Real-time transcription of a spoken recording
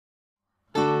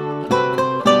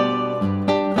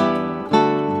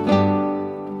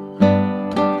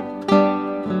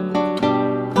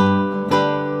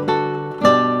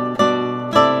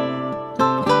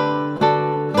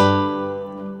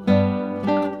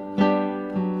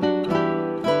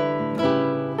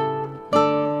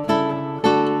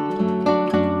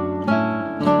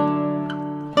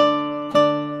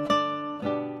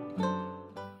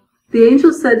the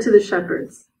angel said to the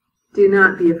shepherds, "Do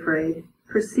not be afraid,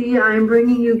 for see, I am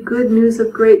bringing you good news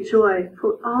of great joy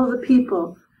for all the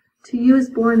people. To you is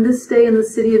born this day in the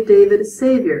city of David a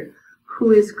Savior, who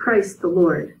is Christ the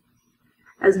Lord."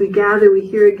 As we gather, we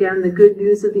hear again the good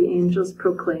news of the angels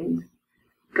proclaimed.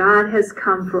 God has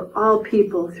come for all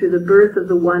people through the birth of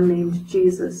the one named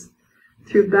Jesus.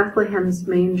 Through Bethlehem's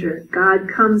manger, God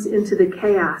comes into the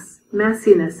chaos,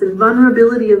 messiness, and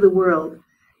vulnerability of the world.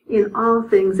 In all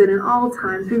things and in all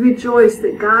times, we rejoice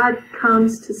that God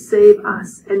comes to save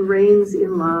us and reigns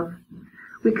in love.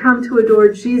 We come to adore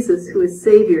Jesus, who is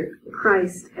Savior,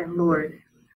 Christ, and Lord.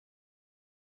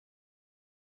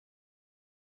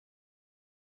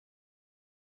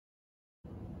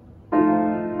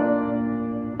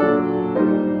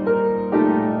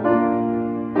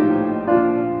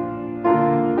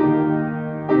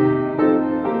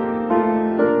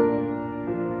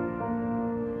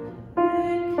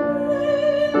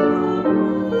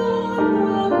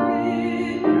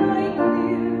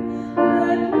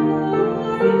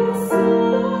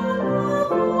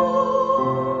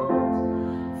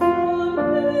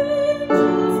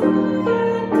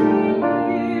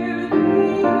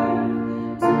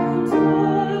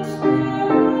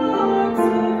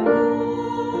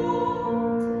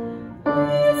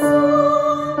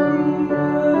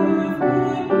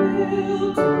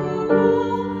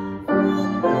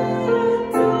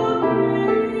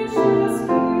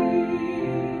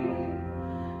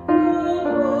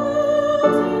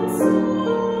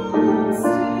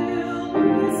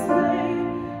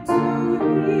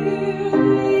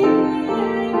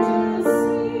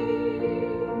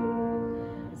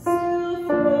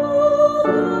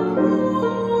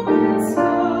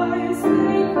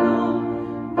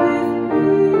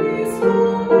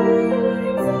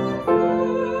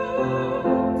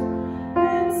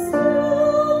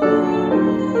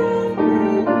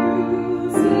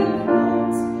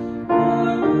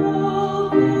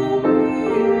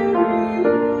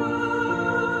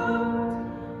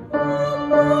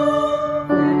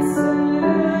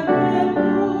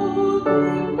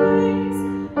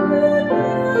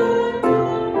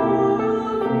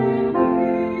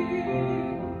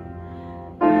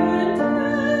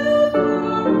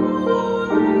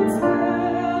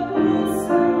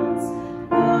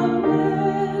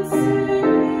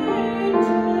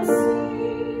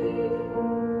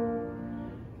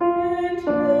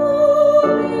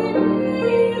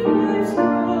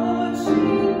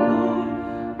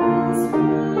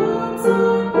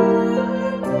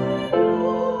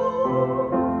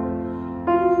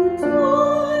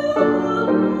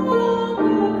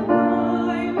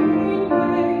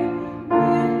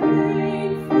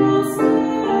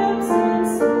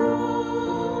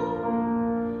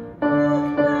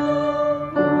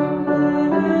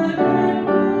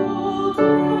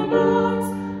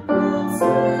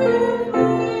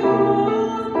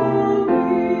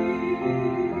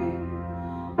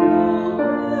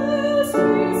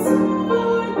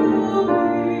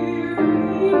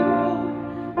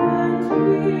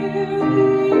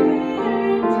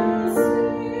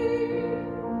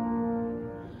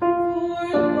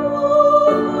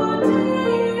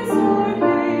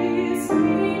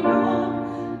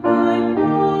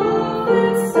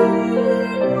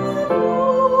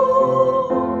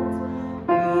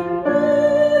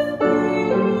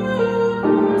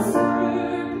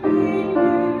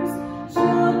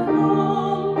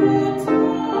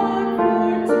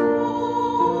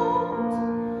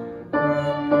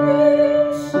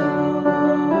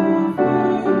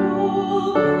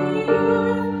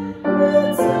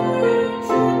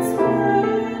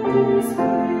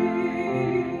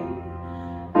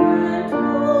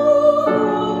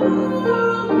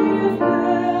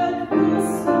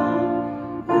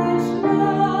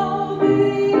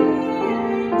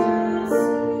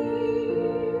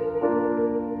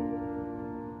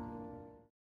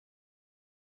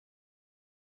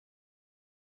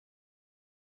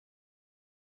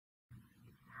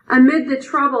 Amid the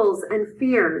troubles and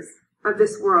fears of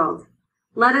this world,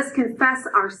 let us confess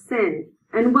our sin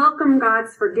and welcome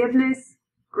God's forgiveness,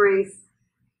 grace,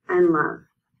 and love.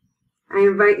 I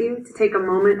invite you to take a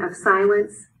moment of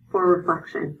silence for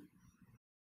reflection.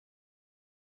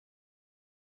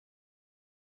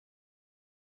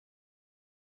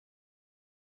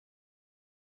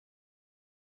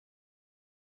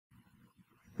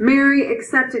 Mary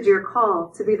accepted your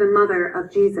call to be the mother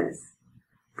of Jesus.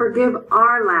 Forgive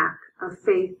our lack of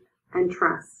faith and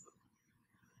trust.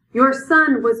 Your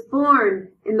son was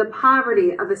born in the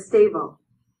poverty of a stable.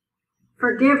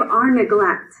 Forgive our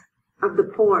neglect of the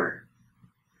poor.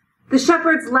 The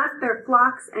shepherds left their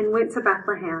flocks and went to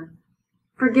Bethlehem.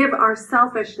 Forgive our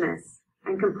selfishness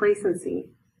and complacency.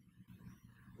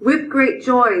 With great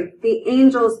joy, the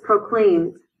angels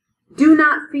proclaimed, "Do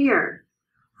not fear,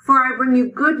 for I bring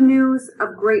you good news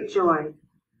of great joy.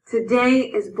 Today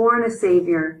is born a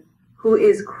Savior, who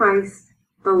is Christ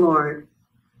the Lord."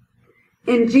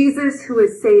 In Jesus, who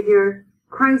is Savior,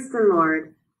 Christ and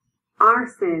Lord, our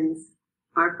sins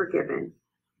are forgiven.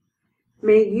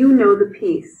 May you know the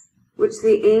peace which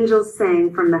the angels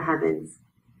sang from the heavens.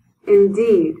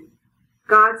 Indeed,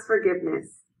 God's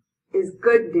forgiveness is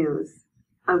good news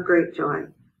of great joy.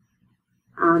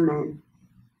 Amen.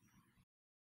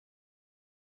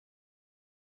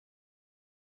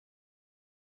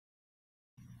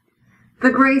 The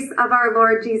grace of our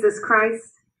Lord Jesus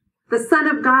Christ, the Son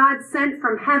of God, sent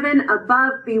from heaven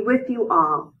above, be with you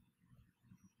all.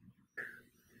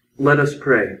 Let us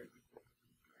pray.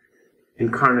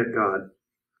 Incarnate God,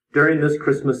 during this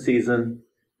Christmas season,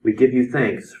 we give you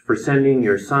thanks for sending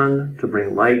your Son to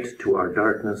bring light to our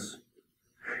darkness.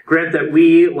 Grant that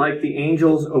we, like the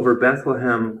angels over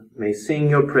Bethlehem, may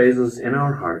sing your praises in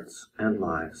our hearts and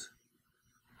lives.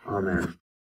 Amen.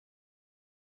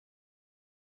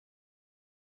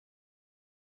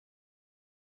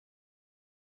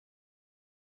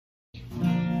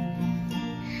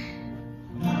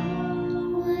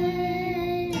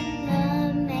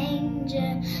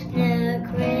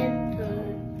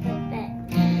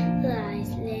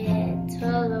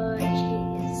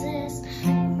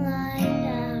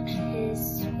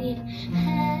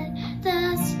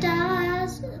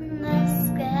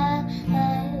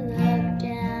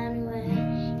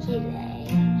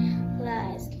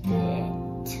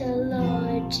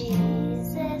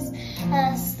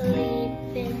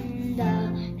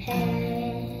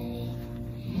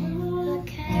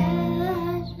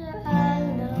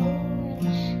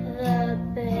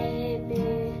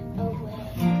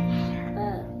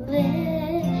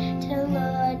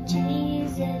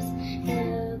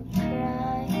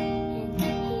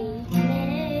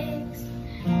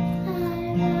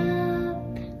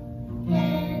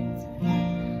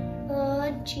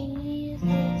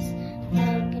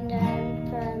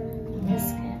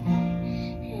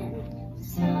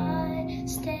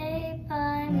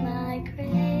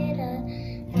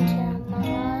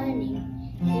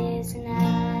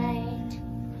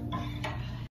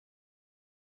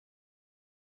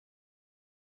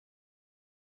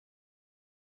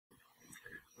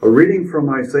 A reading from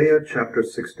Isaiah chapter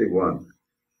 61.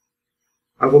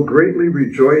 I will greatly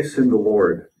rejoice in the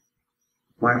Lord.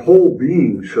 My whole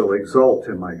being shall exult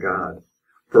in my God,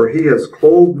 for he has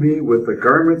clothed me with the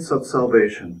garments of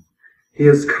salvation. He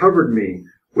has covered me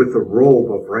with the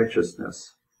robe of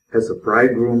righteousness, as a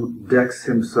bridegroom decks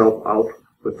himself out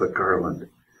with a garland,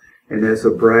 and as a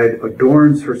bride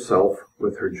adorns herself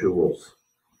with her jewels.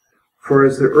 For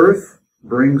as the earth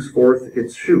brings forth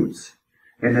its shoots,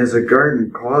 and as a garden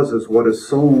causes what is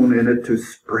sown in it to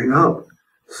spring up,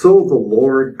 so the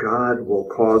Lord God will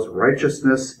cause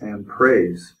righteousness and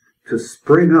praise to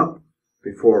spring up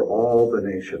before all the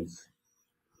nations.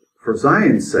 For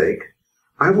Zion's sake,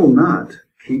 I will not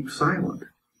keep silent,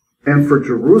 and for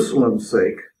Jerusalem's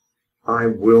sake, I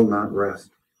will not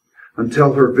rest,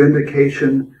 until her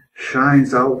vindication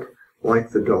shines out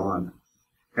like the dawn,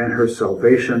 and her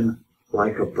salvation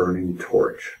like a burning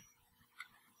torch.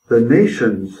 The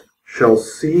nations shall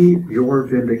see your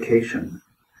vindication,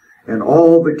 and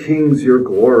all the kings your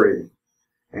glory,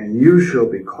 and you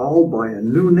shall be called by a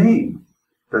new name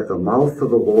that the mouth of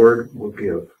the Lord will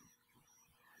give.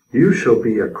 You shall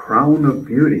be a crown of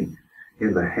beauty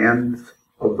in the hands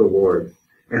of the Lord,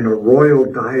 and a royal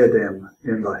diadem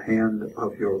in the hand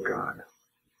of your God.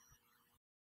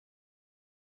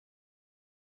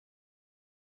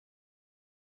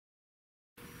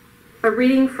 A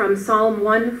reading from Psalm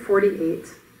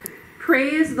 148.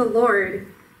 Praise the Lord.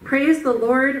 Praise the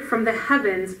Lord from the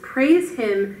heavens. Praise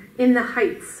him in the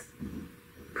heights.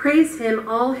 Praise him,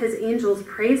 all his angels.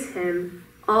 Praise him,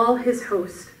 all his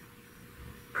host.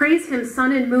 Praise him,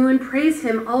 sun and moon. Praise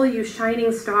him, all you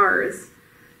shining stars.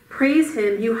 Praise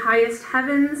him, you highest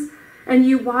heavens, and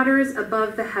you waters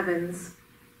above the heavens.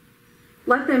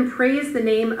 Let them praise the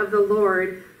name of the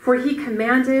Lord, for he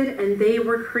commanded and they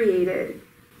were created.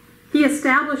 He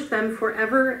established them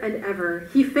forever and ever.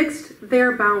 He fixed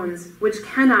their bounds, which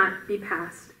cannot be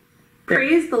passed.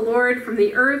 Praise the Lord from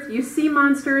the earth, you sea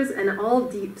monsters and all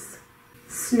deeps.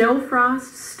 Snow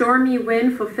frost, stormy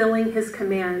wind fulfilling his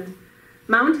command.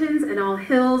 Mountains and all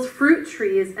hills, fruit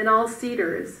trees and all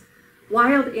cedars.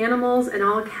 Wild animals and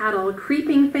all cattle,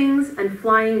 creeping things and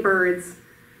flying birds.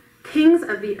 Kings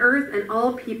of the earth and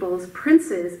all peoples,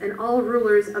 princes and all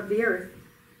rulers of the earth.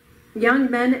 young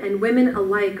men and women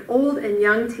alike, old and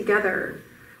young together.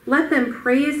 Let them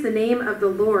praise the name of the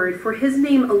Lord, for his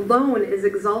name alone is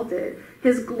exalted.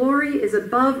 His glory is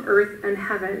above earth and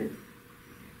heaven.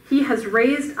 He has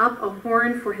raised up a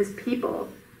horn for his people,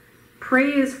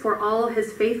 praise for all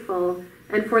his faithful,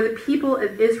 and for the people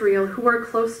of Israel who are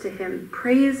close to him.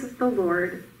 Praise the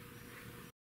Lord.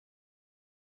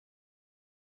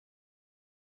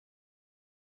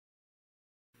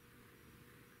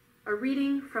 A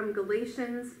reading from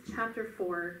Galatians chapter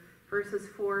 4, verses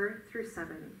 4 through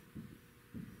 7.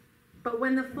 But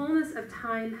when the fullness of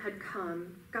time had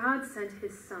come, God sent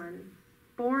his Son,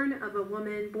 born of a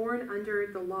woman born under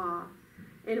the law,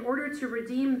 in order to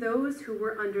redeem those who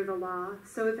were under the law,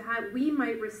 so that we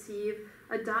might receive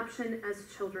adoption as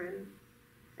children.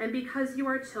 And because you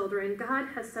are children, God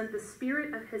has sent the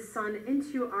Spirit of his Son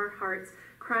into our hearts,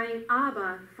 crying,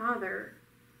 Abba, Father.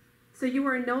 So you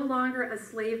are no longer a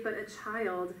slave, but a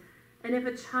child, and if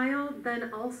a child,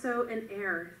 then also an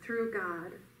heir through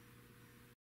God.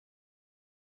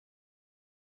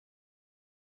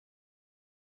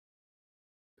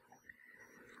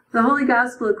 The Holy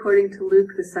Gospel according to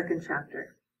Luke, the 2nd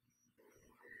chapter.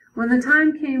 When the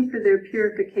time came for their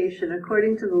purification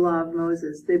according to the law of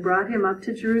Moses, they brought him up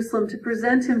to Jerusalem to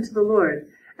present him to the Lord,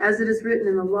 as it is written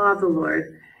in the law of the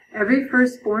Lord, every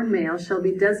firstborn male shall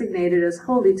be designated as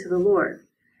holy to the Lord.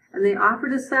 And they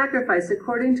offered a sacrifice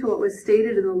according to what was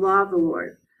stated in the law of the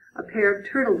Lord, a pair of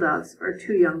turtle doves or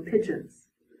 2 young pigeons.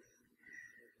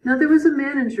 Now there was a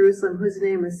man in Jerusalem whose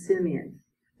name was Simeon.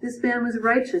 This man was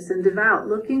righteous and devout,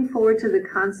 looking forward to the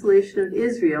consolation of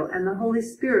Israel, and the Holy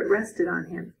Spirit rested on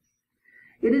him.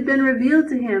 It had been revealed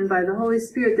to him by the Holy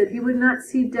Spirit that he would not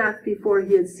see death before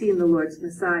he had seen the Lord's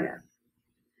Messiah.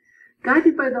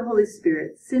 Guided by the Holy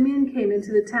Spirit, Simeon came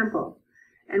into the temple,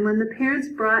 and when the parents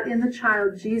brought in the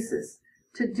child Jesus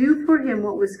to do for him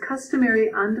what was customary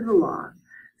under the law,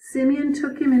 Simeon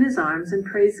took him in his arms and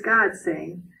praised God,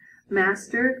 saying,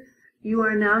 Master, you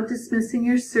are now dismissing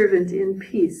your servant in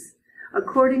peace,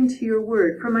 according to your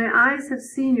word. For my eyes have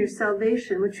seen your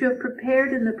salvation, which you have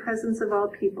prepared in the presence of all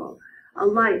people, a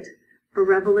light for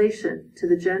revelation to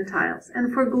the Gentiles,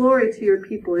 and for glory to your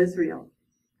people Israel.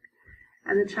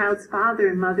 And the child's father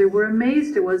and mother were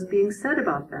amazed at what was being said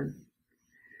about them.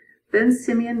 Then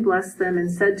Simeon blessed them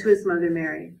and said to his mother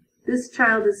Mary, This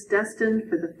child is destined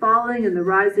for the falling and the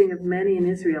rising of many in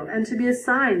Israel, and to be a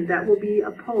sign that will be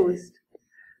opposed,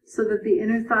 so that the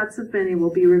inner thoughts of many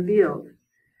will be revealed,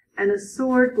 and a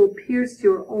sword will pierce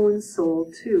your own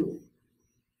soul too.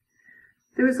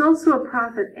 There was also a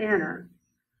prophet Anna,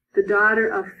 the daughter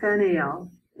of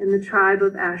Phanuel, in the tribe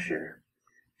of Asher.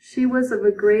 She was of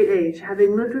a great age,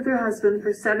 having lived with her husband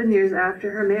for 7 years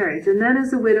after her marriage, and then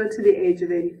as a widow to the age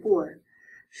of 84.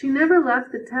 She never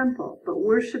left the temple, but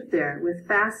worshipped there with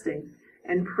fasting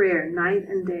and prayer night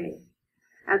and day.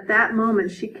 At that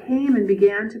moment she came and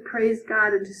began to praise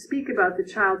God and to speak about the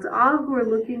child to all who were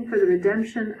looking for the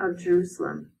redemption of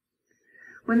Jerusalem.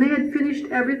 When they had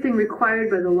finished everything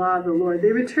required by the law of the Lord,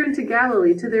 they returned to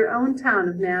Galilee, to their own town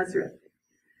of Nazareth.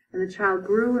 And the child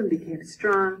grew and became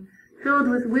strong, filled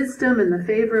with wisdom, and the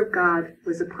favor of God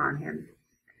was upon him.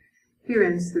 Here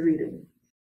ends the reading.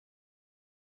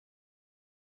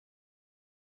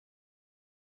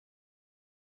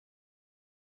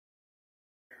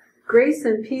 Grace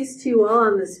and peace to you all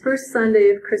on this first Sunday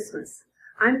of Christmas.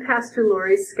 I'm Pastor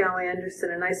Lori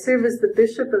Scow-Anderson, and I serve as the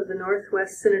Bishop of the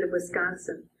Northwest Synod of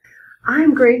Wisconsin.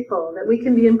 I'm grateful that we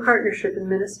can be in partnership in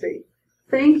ministry.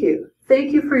 Thank you.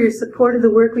 Thank you for your support of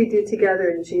the work we do together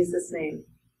in Jesus' name.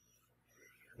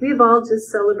 We have all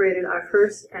just celebrated our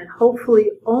first and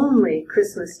hopefully only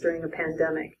Christmas during a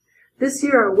pandemic. This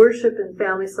year our worship and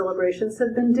family celebrations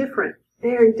have been different,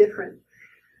 very different.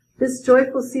 This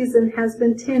joyful season has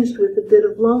been tinged with a bit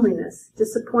of loneliness,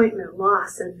 disappointment,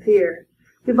 loss, and fear.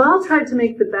 We've all tried to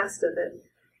make the best of it,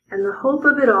 and the hope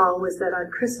of it all was that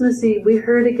on Christmas Eve we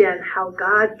heard again how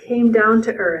God came down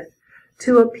to earth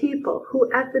to a people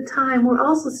who at the time were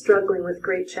also struggling with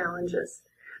great challenges.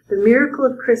 The miracle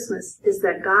of Christmas is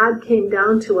that God came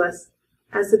down to us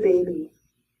as a baby.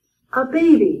 A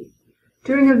baby!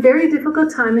 During a very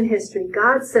difficult time in history,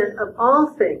 God sent, of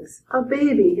all things, a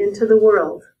baby into the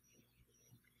world.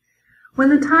 When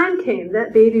the time came,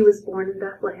 that baby was born in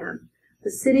Bethlehem,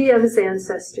 the city of his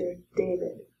ancestor,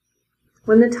 David.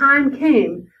 When the time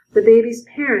came, the baby's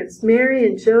parents, Mary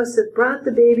and Joseph, brought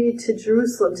the baby to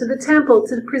Jerusalem, to the temple,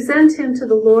 to present him to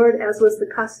the Lord as was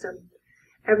the custom.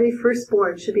 Every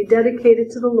firstborn should be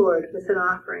dedicated to the Lord with an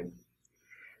offering.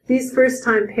 These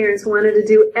first-time parents wanted to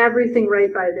do everything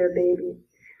right by their baby.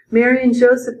 Mary and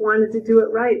Joseph wanted to do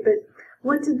it right, but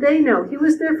what did they know? He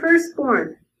was their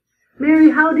firstborn.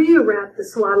 Mary, how do you wrap the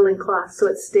swaddling cloth so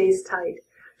it stays tight?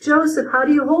 Joseph, how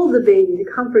do you hold the baby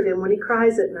to comfort him when he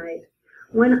cries at night?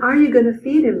 When are you going to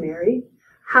feed him, Mary?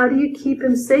 How do you keep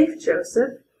him safe,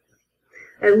 Joseph?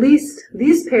 At least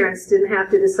these parents didn't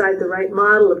have to decide the right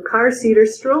model of car seat or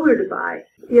stroller to buy.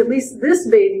 At least this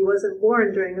baby wasn't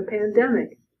born during a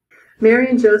pandemic. Mary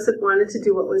and Joseph wanted to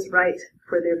do what was right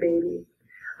for their baby.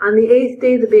 On the 8th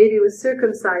day, the baby was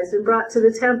circumcised and brought to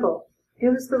the temple. It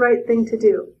was the right thing to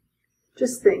do.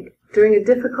 Just think, during a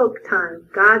difficult time,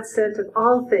 God sent of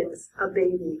all things a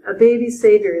baby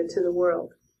Savior into the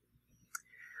world.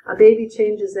 A baby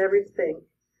changes everything.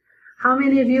 How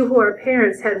many of you who are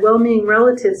parents had well-meaning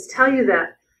relatives tell you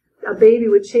that a baby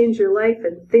would change your life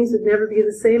and things would never be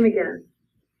the same again?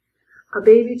 A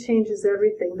baby changes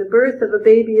everything. The birth of a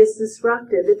baby is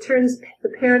disruptive. It turns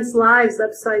the parents' lives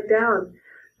upside down.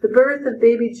 The birth of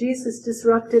baby Jesus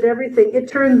disrupted everything. It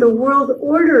turned the world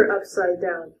order upside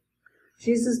down.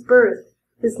 Jesus' birth,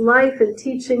 his life and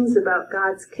teachings about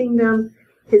God's kingdom,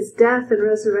 his death and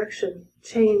resurrection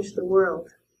changed the world.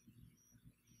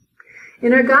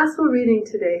 In our gospel reading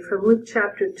today from Luke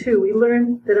chapter 2, we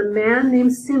learn that a man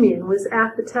named Simeon was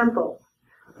at the temple.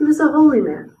 He was a holy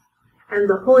man, and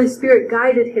the Holy Spirit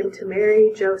guided him to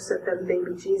Mary, Joseph, and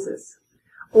baby Jesus.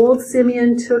 Old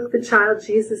Simeon took the child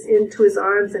Jesus into his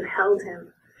arms and held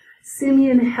him.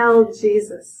 Simeon held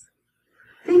Jesus.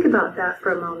 Think about that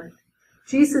for a moment.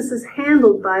 Jesus is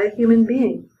handled by a human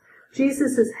being.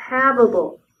 Jesus is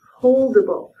havable,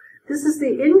 holdable. This is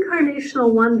the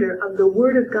incarnational wonder of the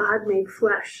Word of God made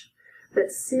flesh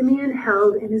that Simeon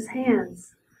held in his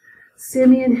hands.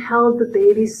 Simeon held the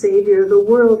baby Savior of the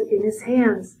world in his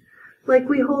hands, like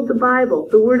we hold the Bible,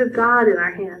 the Word of God, in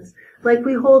our hands, like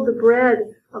we hold the bread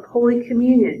of Holy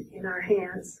Communion in our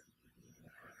hands.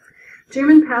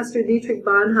 German pastor Dietrich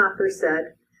Bonhoeffer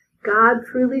said, God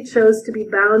freely chose to be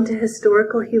bound to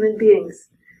historical human beings.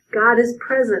 God is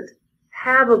present,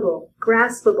 havable,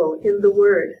 graspable in the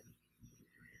Word.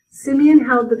 Simeon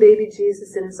held the baby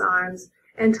Jesus in his arms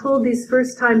and told these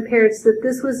first-time parents that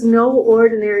this was no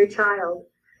ordinary child.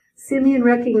 Simeon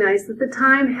recognized that the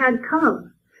time had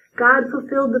come. God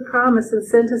fulfilled the promise and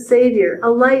sent a Savior,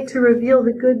 a light to reveal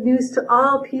the good news to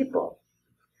all people.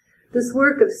 This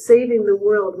work of saving the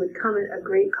world would come at a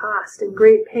great cost and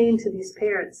great pain to these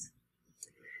parents.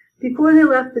 Before they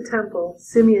left the temple,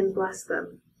 Simeon blessed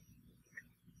them.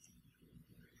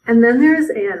 And then there is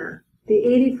Anna, the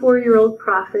 84-year-old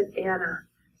prophet Anna.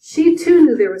 She too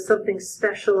knew there was something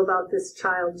special about this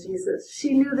child Jesus.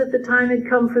 She knew that the time had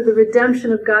come for the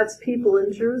redemption of God's people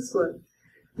in Jerusalem.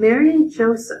 Mary and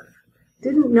Joseph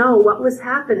didn't know what was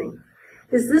happening.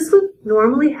 Is this what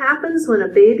normally happens when a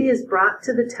baby is brought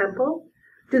to the temple?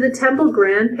 Do the temple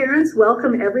grandparents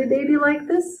welcome every baby like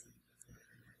this?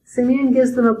 Simeon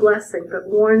gives them a blessing, but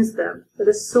warns them that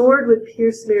a sword would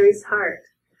pierce Mary's heart.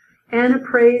 Anna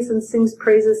prays and sings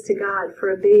praises to God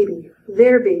for a baby,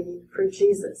 their baby, for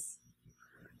Jesus.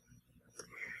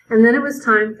 And then it was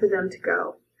time for them to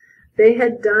go. They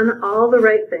had done all the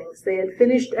right things. They had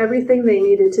finished everything they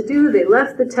needed to do. They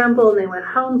left the temple and they went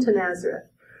home to Nazareth.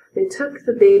 They took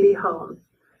the baby home.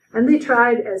 And they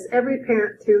tried, as every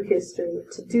parent through history,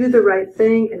 to do the right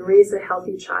thing and raise a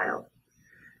healthy child.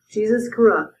 Jesus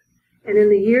grew up. And in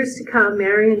the years to come,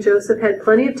 Mary and Joseph had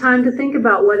plenty of time to think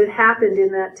about what had happened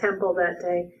in that temple that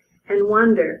day and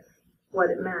wonder what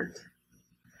it meant.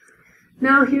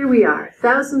 Now here we are,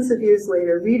 thousands of years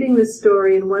later, reading this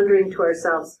story and wondering to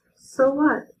ourselves, so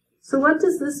what? So what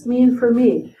does this mean for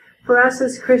me, for us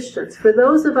as Christians, for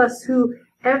those of us who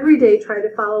every day try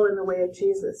to follow in the way of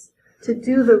Jesus, to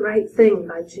do the right thing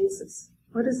by Jesus?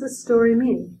 What does this story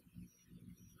mean?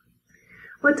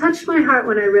 What touched my heart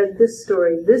when I read this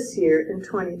story this year in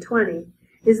 2020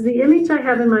 is the image I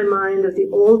have in my mind of the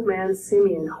old man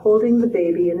Simeon holding the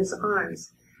baby in his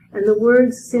arms, and the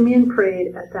words Simeon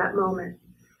prayed at that moment,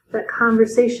 that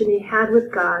conversation he had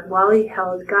with God while he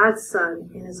held God's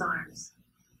Son in his arms.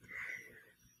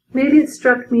 Maybe it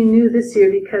struck me new this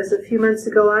year because a few months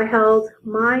ago I held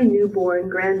my newborn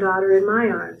granddaughter in my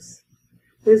arms.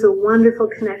 There's a wonderful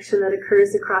connection that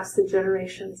occurs across the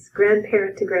generations,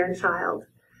 grandparent to grandchild.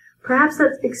 Perhaps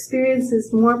that experience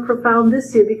is more profound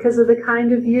this year because of the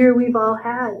kind of year we've all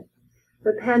had.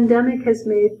 The pandemic has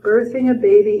made birthing a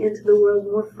baby into the world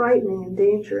more frightening and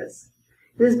dangerous.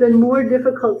 It has been more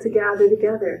difficult to gather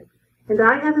together, and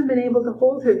I haven't been able to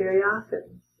hold her very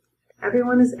often.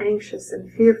 Everyone is anxious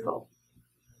and fearful.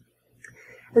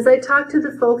 As I talk to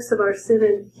the folks of our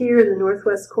synod here in the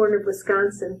northwest corner of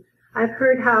Wisconsin, I've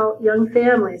heard how young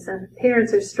families and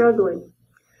parents are struggling.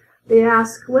 They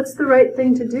ask, what's the right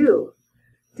thing to do?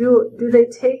 Do they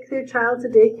take their child to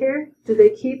daycare? Do they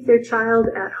keep their child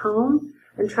at home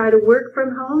and try to work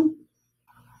from home?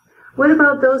 What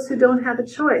about those who don't have a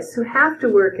choice, who have to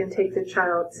work and take their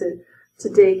child to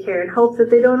daycare and hope that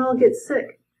they don't all get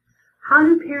sick? How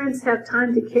do parents have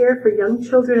time to care for young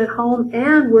children at home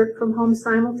and work from home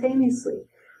simultaneously?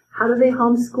 How do they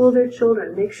homeschool their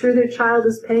children, make sure their child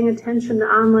is paying attention to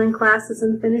online classes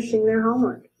and finishing their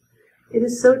homework? It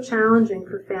is so challenging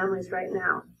for families right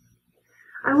now.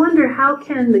 I wonder, how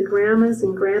can the grandmas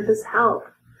and grandpas help?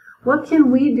 What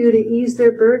can we do to ease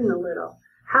their burden a little?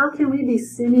 How can we be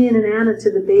Simeon and Anna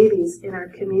to the babies in our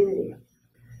community?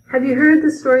 Have you heard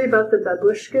the story about the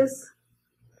babushkas?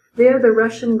 They are the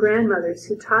Russian grandmothers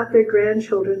who taught their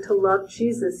grandchildren to love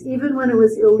Jesus, even when it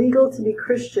was illegal to be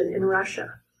Christian in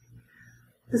Russia.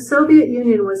 The Soviet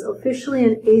Union was officially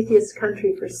an atheist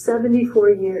country for 74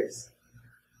 years.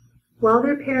 While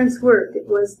their parents worked, it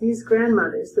was these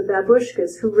grandmothers, the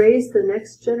babushkas, who raised the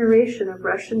next generation of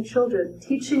Russian children,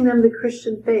 teaching them the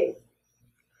Christian faith.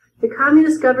 The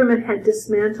communist government had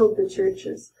dismantled the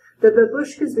churches. The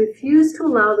babushkas refused to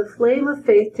allow the flame of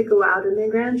faith to go out in their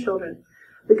grandchildren.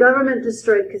 The government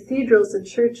destroyed cathedrals and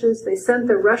churches. They sent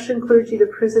the Russian clergy to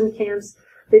prison camps.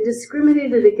 They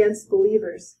discriminated against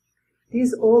believers.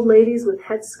 These old ladies with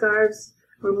headscarves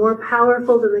were more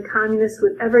powerful than the communists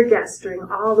would ever guess during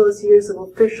all those years of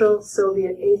official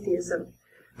Soviet atheism.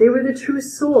 They were the true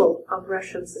soul of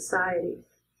Russian society.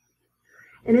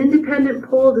 An independent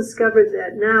poll discovered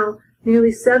that now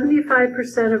nearly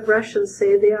 75% of Russians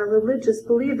say they are religious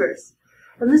believers.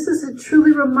 And this is a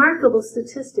truly remarkable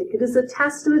statistic. It is a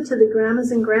testament to the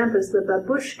grandmas and grandpas, the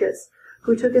babushkas,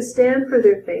 who took a stand for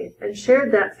their faith and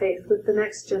shared that faith with the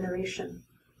next generation.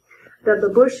 The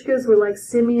babushkas were like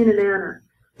Simeon and Anna.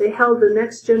 They held the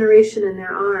next generation in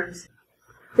their arms.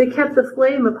 They kept the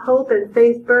flame of hope and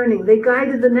faith burning. They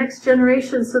guided the next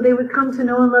generation so they would come to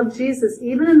know and love Jesus,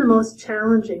 even in the most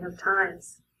challenging of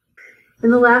times. In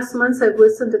the last months, I've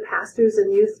listened to pastors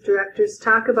and youth directors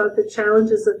talk about the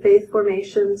challenges of faith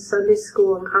formation, Sunday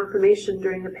school, and confirmation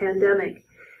during the pandemic.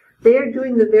 They are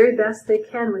doing the very best they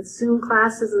can with Zoom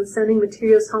classes and sending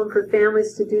materials home for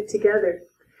families to do together.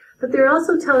 But they're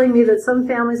also telling me that some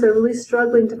families are really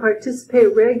struggling to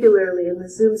participate regularly in the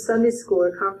Zoom Sunday school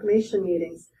or confirmation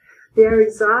meetings. They are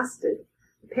exhausted.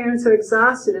 The parents are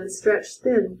exhausted and stretched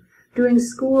thin. Doing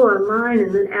school online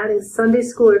and then adding Sunday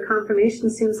school or confirmation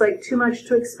seems like too much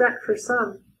to expect for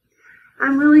some.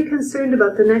 I'm really concerned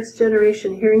about the next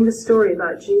generation hearing the story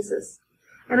about Jesus.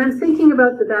 And I'm thinking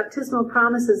about the baptismal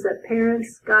promises that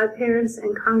parents, godparents,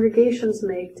 and congregations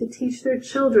make to teach their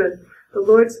children the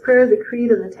Lord's Prayer, the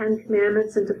Creed, and the Ten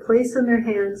Commandments, and to place in their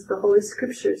hands the Holy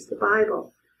Scriptures, the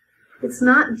Bible. It's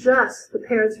not just the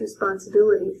parents'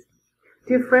 responsibilities.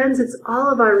 Dear friends, it's all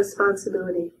of our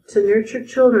responsibility to nurture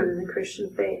children in the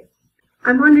Christian faith.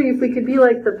 I'm wondering if we could be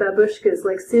like the babushkas,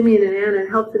 like Simeon and Anna, and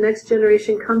help the next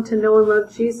generation come to know and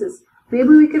love Jesus. Maybe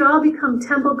we could all become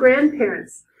temple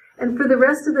grandparents, and for the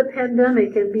rest of the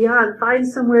pandemic and beyond, find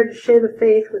somewhere to share the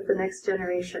faith with the next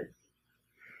generation.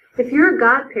 If you're a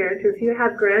godparent, or if you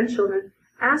have grandchildren,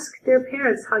 ask their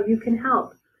parents how you can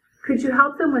help. Could you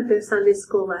help them with their Sunday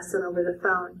school lesson over the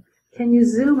phone? Can you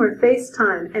Zoom or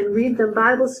FaceTime and read them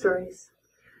Bible stories?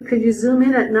 Could you Zoom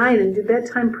in at night and do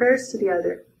bedtime prayers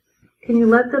together? Can you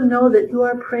let them know that you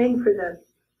are praying for them?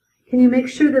 Can you make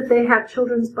sure that they have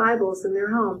children's Bibles in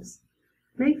their homes?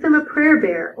 Make them a prayer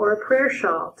bear or a prayer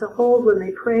shawl to hold when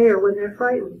they pray or when they're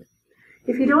frightened.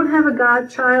 If you don't have a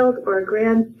godchild or a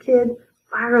grandkid,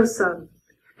 borrow some.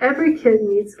 Every kid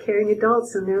needs caring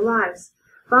adults in their lives.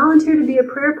 Volunteer to be a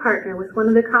prayer partner with one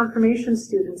of the confirmation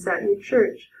students at your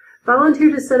church. Volunteer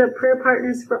to set up prayer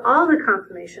partners for all the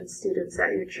confirmation students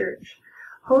at your church.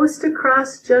 Host a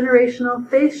cross-generational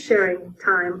faith-sharing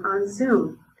time on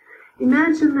Zoom.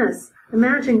 Imagine this.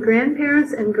 Imagine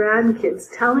grandparents and grandkids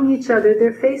telling each other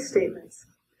their faith statements.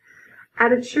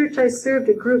 At a church, I served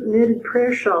a group knitted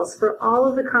prayer shawls for all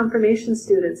of the confirmation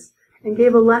students and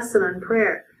gave a lesson on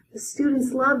prayer. The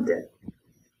students loved it.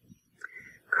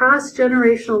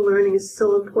 Cross-generational learning is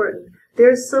so important.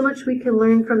 There's so much we can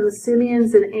learn from the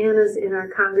Simeons and Annas in our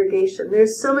congregation.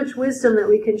 There's so much wisdom that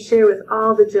we can share with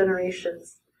all the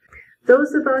generations.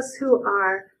 Those of us who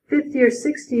are 50 or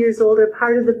 60 years old are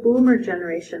part of the boomer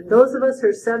generation. Those of us who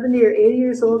are 70 or 80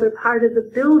 years old are part of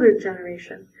the builder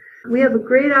generation. We have a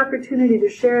great opportunity to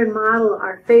share and model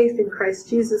our faith in Christ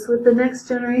Jesus with the next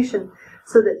generation,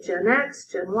 so that Gen X,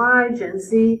 Gen Y, Gen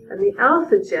Z, and the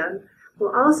Alpha Gen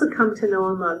will also come to know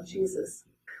and love Jesus.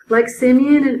 Like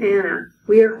Simeon and Anna,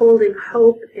 we are holding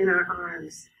hope in our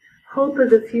arms, hope of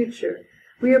the future.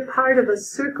 We are part of a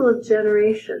circle of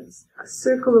generations, a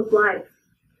circle of life.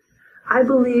 I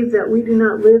believe that we do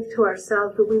not live to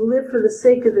ourselves, but we live for the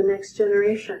sake of the next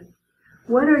generation.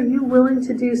 What are you willing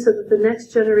to do so that the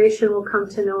next generation will come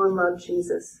to know and love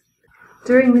Jesus?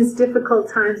 During these difficult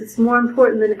times, it's more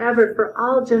important than ever for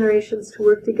all generations to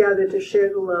work together to share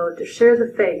the load, to share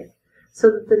the faith,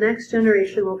 so that the next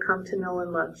generation will come to know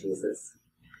and love Jesus.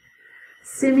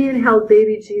 Simeon held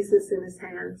baby Jesus in his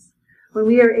hands. When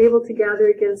we are able to gather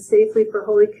again safely for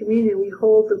Holy Communion, we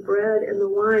hold the bread and the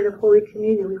wine of Holy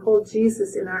Communion. We hold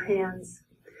Jesus in our hands.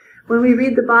 When we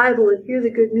read the Bible and hear the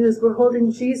good news, we're holding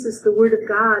Jesus, the Word of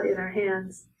God, in our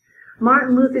hands.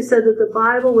 Martin Luther said that the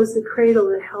Bible was the cradle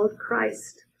that held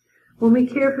Christ. When we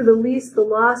care for the least, the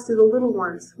lost, or the little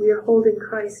ones, we are holding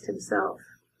Christ himself.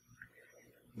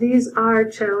 These are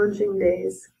challenging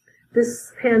days.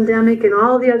 This pandemic and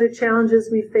all the other challenges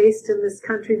we faced in this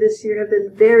country this year have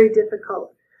been very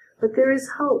difficult. But there is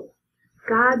hope.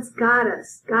 God's got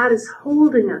us. God is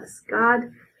holding us.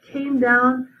 God came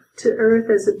down to earth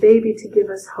as a baby to give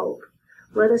us hope.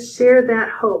 Let us share that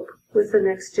hope with the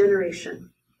next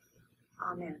generation.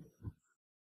 Amen.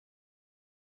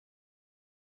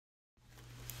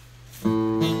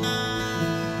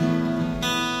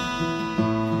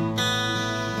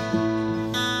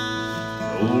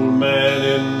 Old man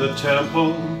in the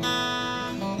temple,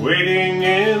 waiting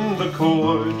in the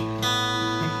court,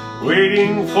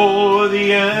 waiting for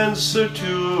the answer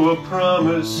to a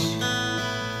promise.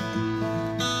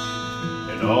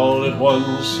 And all at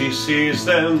once he sees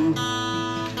them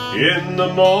in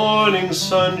the morning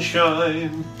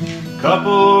sunshine,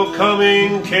 couple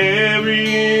coming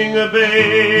carrying a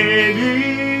baby.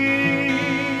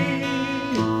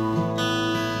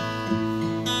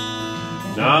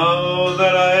 Now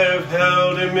that I've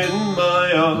held him in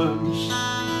my arms,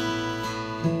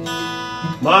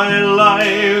 my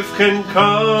life can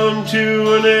come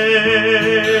to an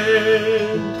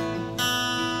end.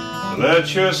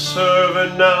 Let your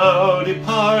servant now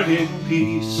depart in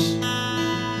peace,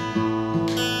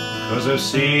 'cause I've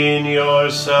seen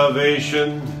your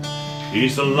salvation.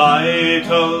 He's the light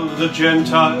of the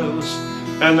Gentiles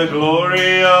and the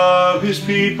glory of his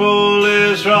people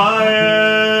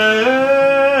Israel.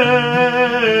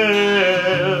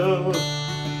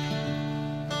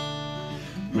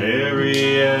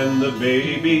 Mary and the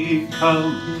baby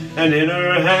come, and in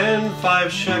her hand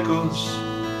 5 shekels,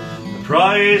 the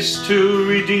price to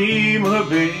redeem her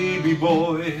baby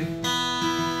boy.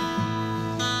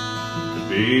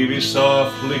 Baby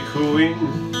softly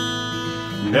cooing,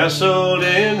 nestled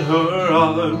in her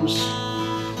arms,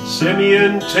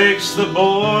 Simeon takes the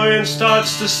boy and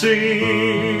starts to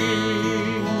sing.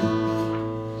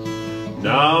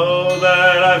 Now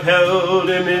that I've held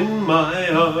him in my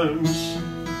arms,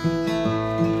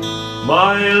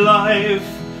 my life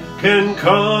can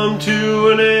come to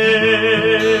an end.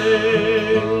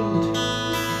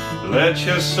 Let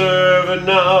your servant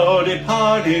now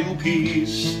depart in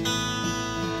peace,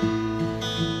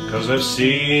 'cause I've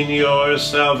seen your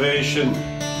salvation.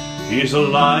 He's the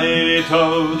light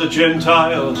of the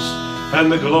Gentiles and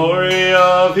the glory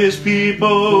of his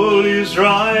people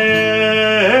Israel.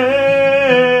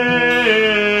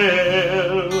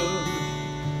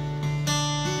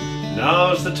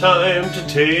 Now's the time to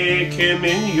take him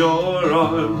in your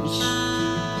arms.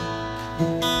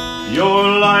 Your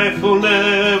life will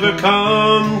never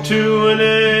come to an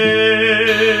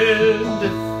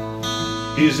end.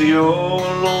 He's the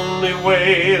only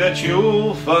way that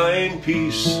you'll find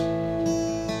peace.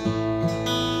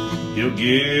 He'll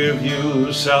give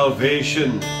you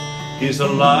salvation. He's the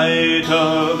light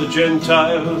of the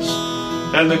Gentiles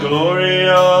and the glory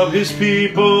of his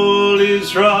people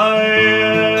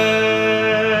Israel.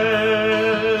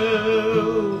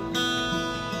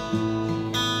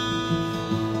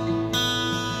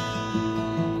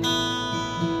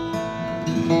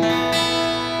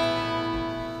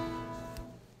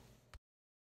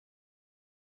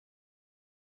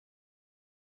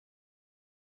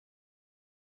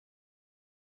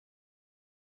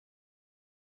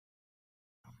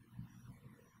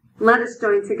 Let us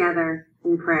join together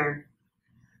in prayer.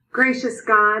 Gracious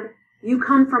God, you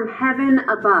come from heaven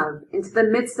above into the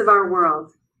midst of our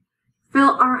world.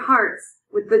 Fill our hearts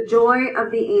with the joy of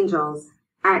the angels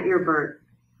at your birth.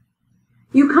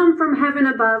 You come from heaven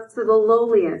above to the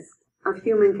lowliest of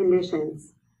human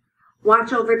conditions.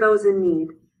 Watch over those in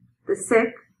need, the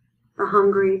sick, the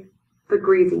hungry, the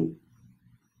grieving.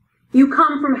 You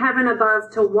come from heaven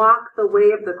above to walk the way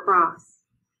of the cross.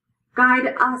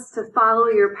 Guide us to follow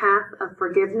your path of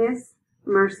forgiveness,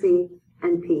 mercy,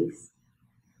 and peace.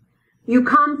 You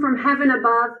come from heaven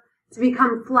above to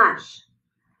become flesh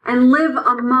and live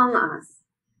among us.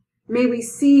 May we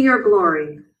see your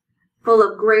glory, full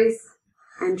of grace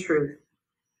and truth.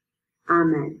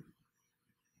 Amen.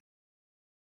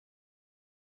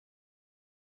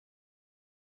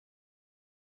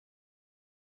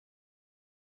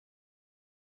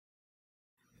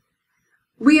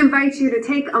 We invite you to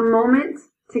take a moment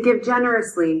to give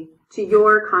generously to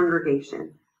your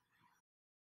congregation.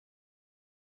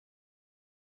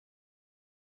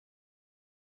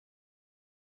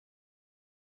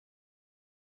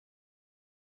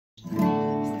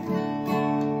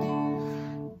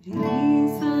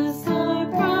 Jesus, our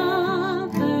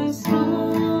brother,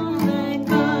 small and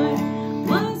good,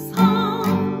 was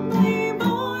humbly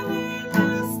born in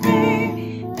the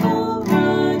stable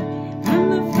run,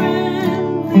 and the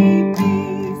friendly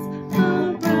peace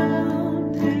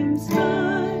around him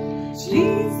stood.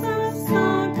 Jesus,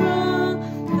 our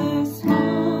brother,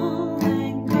 small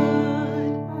and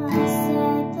good. I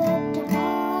said the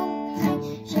dog,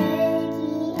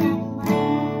 shaggy and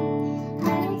mild,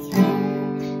 I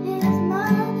carried his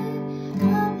mother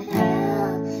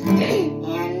uphill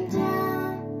and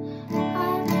down.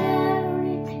 I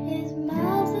carried his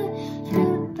mother to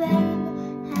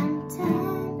Bethlehem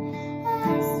town. I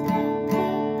said the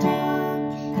dog,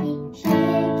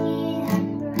 shaggy and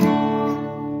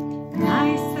brown.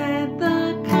 I said the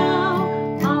cow,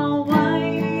 all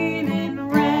white and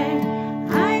red.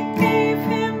 I gave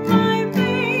him my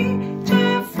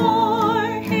manger for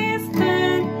his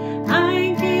bed.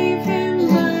 I gave him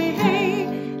my hay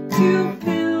to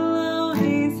pillow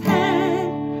his head.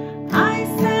 I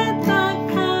said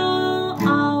the cow,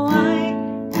 all white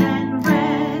and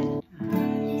red.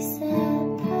 I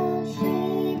said the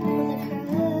sheep with a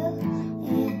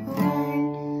curly horn.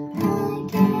 I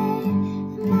gave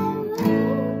my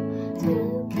wool to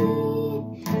keep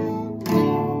him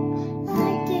warm. I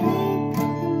gave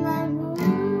him my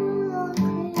wool on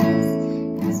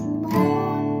Christmas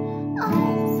morn. I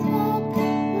said the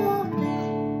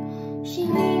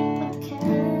sheep with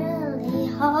curly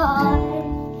horn.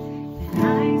 And I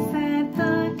said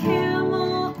the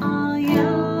camel, all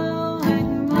yellow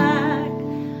and black,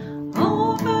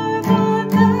 over the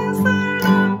desert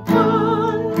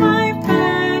upon my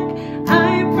back.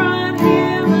 I brought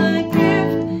him a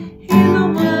gift in a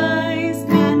wise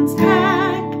man's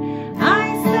pack.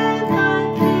 I said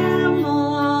the camel,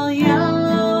 all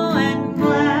yellow and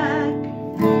black.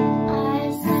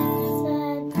 I said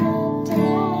the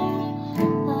dog,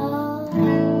 all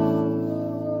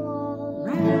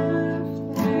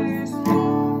laughter song.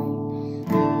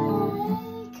 I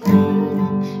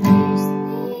couldn't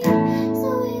sleep, so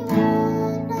we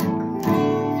would not cry.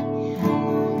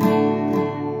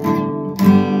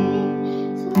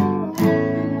 So we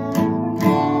would not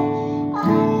cry. I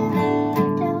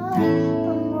looked up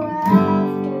from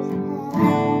rafters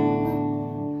high.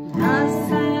 Thus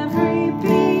every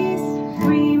beast,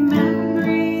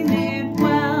 remembering it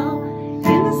well,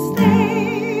 in the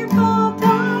stable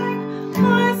dark,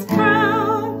 was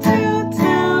proud to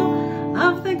tell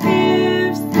of the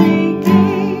gifts they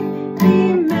gave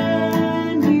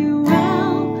Emmanuel,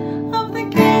 of the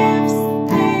gifts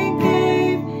they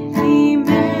gave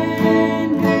Emmanuel.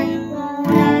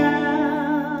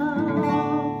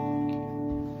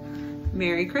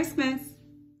 Merry Christmas.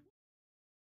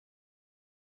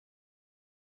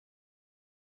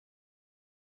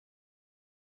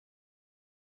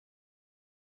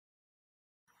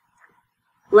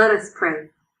 Let us pray.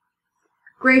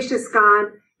 Gracious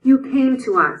God, you came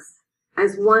to us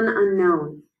as one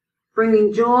unknown,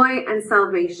 bringing joy and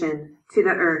salvation to the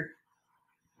earth.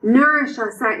 Nourish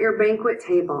us at your banquet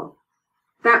table,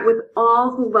 that with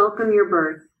all who welcome your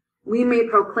birth, we may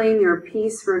proclaim your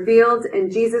peace revealed in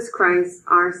Jesus Christ,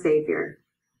 our Savior.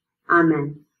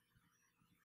 Amen.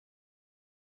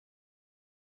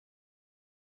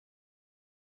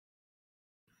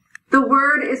 The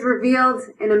Word is revealed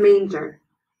in a manger,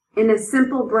 in a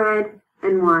simple bread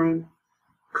and wine.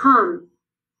 Come,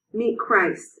 meet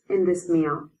Christ in this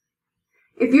meal.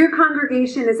 If your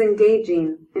congregation is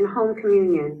engaging in home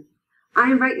communion,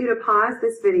 I invite you to pause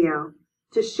this video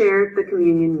to share the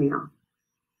communion meal.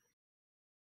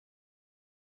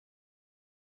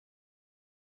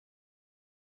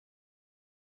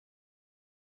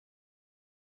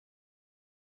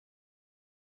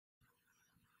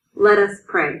 Let us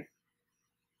pray.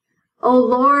 O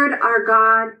Lord our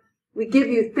God, we give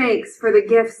you thanks for the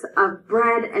gifts of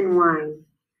bread and wine,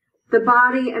 the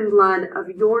body and blood of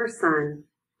your Son,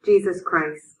 Jesus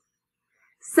Christ.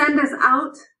 Send us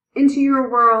out into your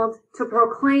world to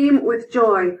proclaim with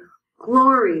joy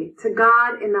glory to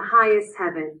God in the highest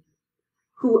heaven,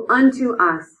 who unto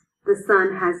us the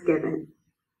Son has given.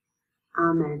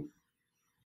 Amen.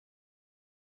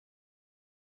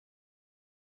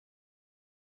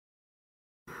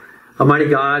 Almighty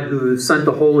God, who sent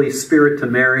the Holy Spirit to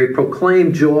Mary,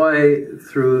 proclaimed joy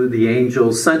through the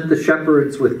angels, sent the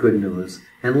shepherds with good news,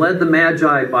 and led the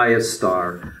Magi by a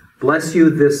star, bless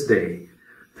you this day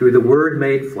through the Word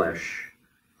made flesh.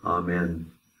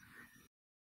 Amen.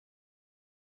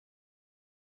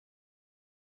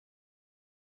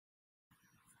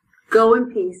 Go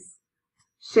in peace.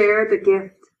 Share the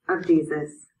gift of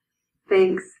Jesus.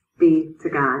 Thanks be to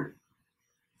God.